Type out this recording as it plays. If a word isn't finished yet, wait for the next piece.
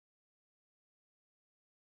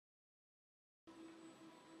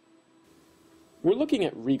We're looking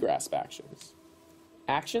at regrasp actions.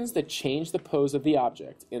 Actions that change the pose of the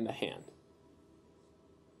object in the hand.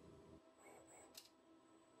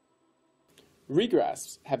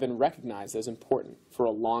 Regrasps have been recognized as important for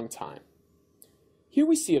a long time. Here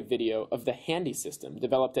we see a video of the handy system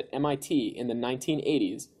developed at MIT in the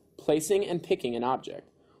 1980s, placing and picking an object,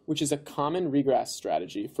 which is a common regrasp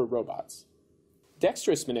strategy for robots.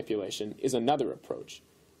 Dexterous manipulation is another approach,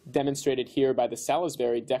 demonstrated here by the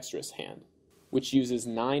Salisbury Dexterous hand, which uses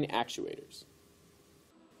 9 actuators.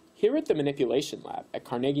 Here at the Manipulation Lab at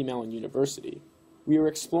Carnegie Mellon University, we are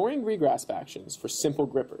exploring regrasp actions for simple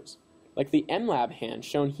grippers, like the MLab hand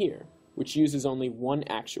shown here, which uses only 1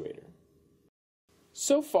 actuator.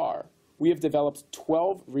 So far, we have developed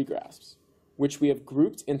 12 regrasps, which we have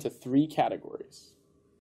grouped into 3 categories.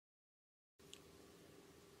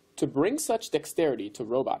 To bring such dexterity to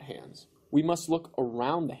robot hands, we must look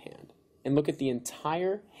around the hand and look at the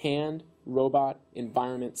entire hand-robot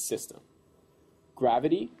environment system.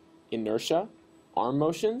 Gravity, inertia, arm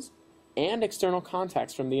motions, and external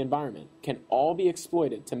contacts from the environment can all be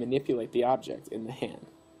exploited to manipulate the object in the hand.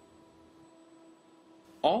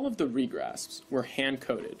 All of the regrasps were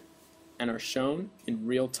hand-coded and are shown in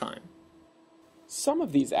real time. Some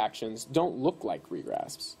of these actions don't look like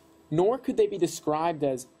regrasps, nor could they be described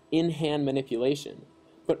as in-hand manipulation,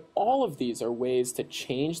 but all of these are ways to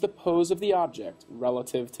change the pose of the object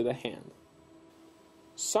relative to the hand.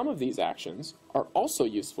 Some of these actions are also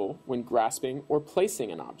useful when grasping or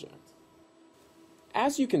placing an object.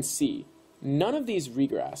 As you can see, none of these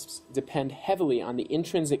regrasps depend heavily on the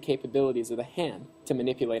intrinsic capabilities of the hand to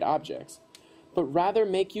manipulate objects, but rather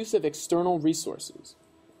make use of external resources.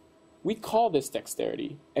 We call this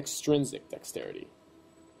dexterity extrinsic dexterity.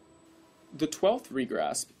 The 12th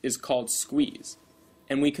regrasp is called squeeze,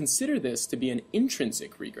 and we consider this to be an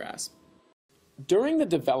intrinsic regrasp. During the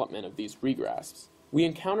development of these regrasps, we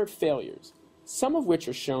encountered failures, some of which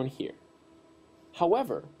are shown here.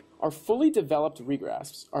 However, our fully developed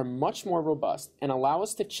regrasps are much more robust and allow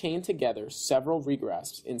us to chain together several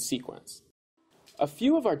regrasps in sequence. A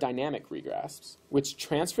few of our dynamic regrasps, which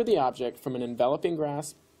transfer the object from an enveloping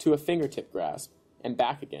grasp to a fingertip grasp and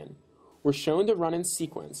back again, were shown to run in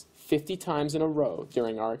sequence 50 times in a row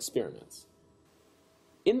during our experiments.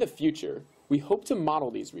 In the future, we hope to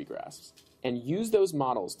model these regrasps and use those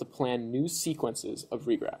models to plan new sequences of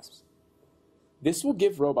regrasps. This will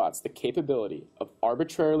give robots the capability of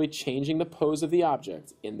arbitrarily changing the pose of the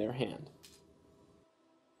object in their hand.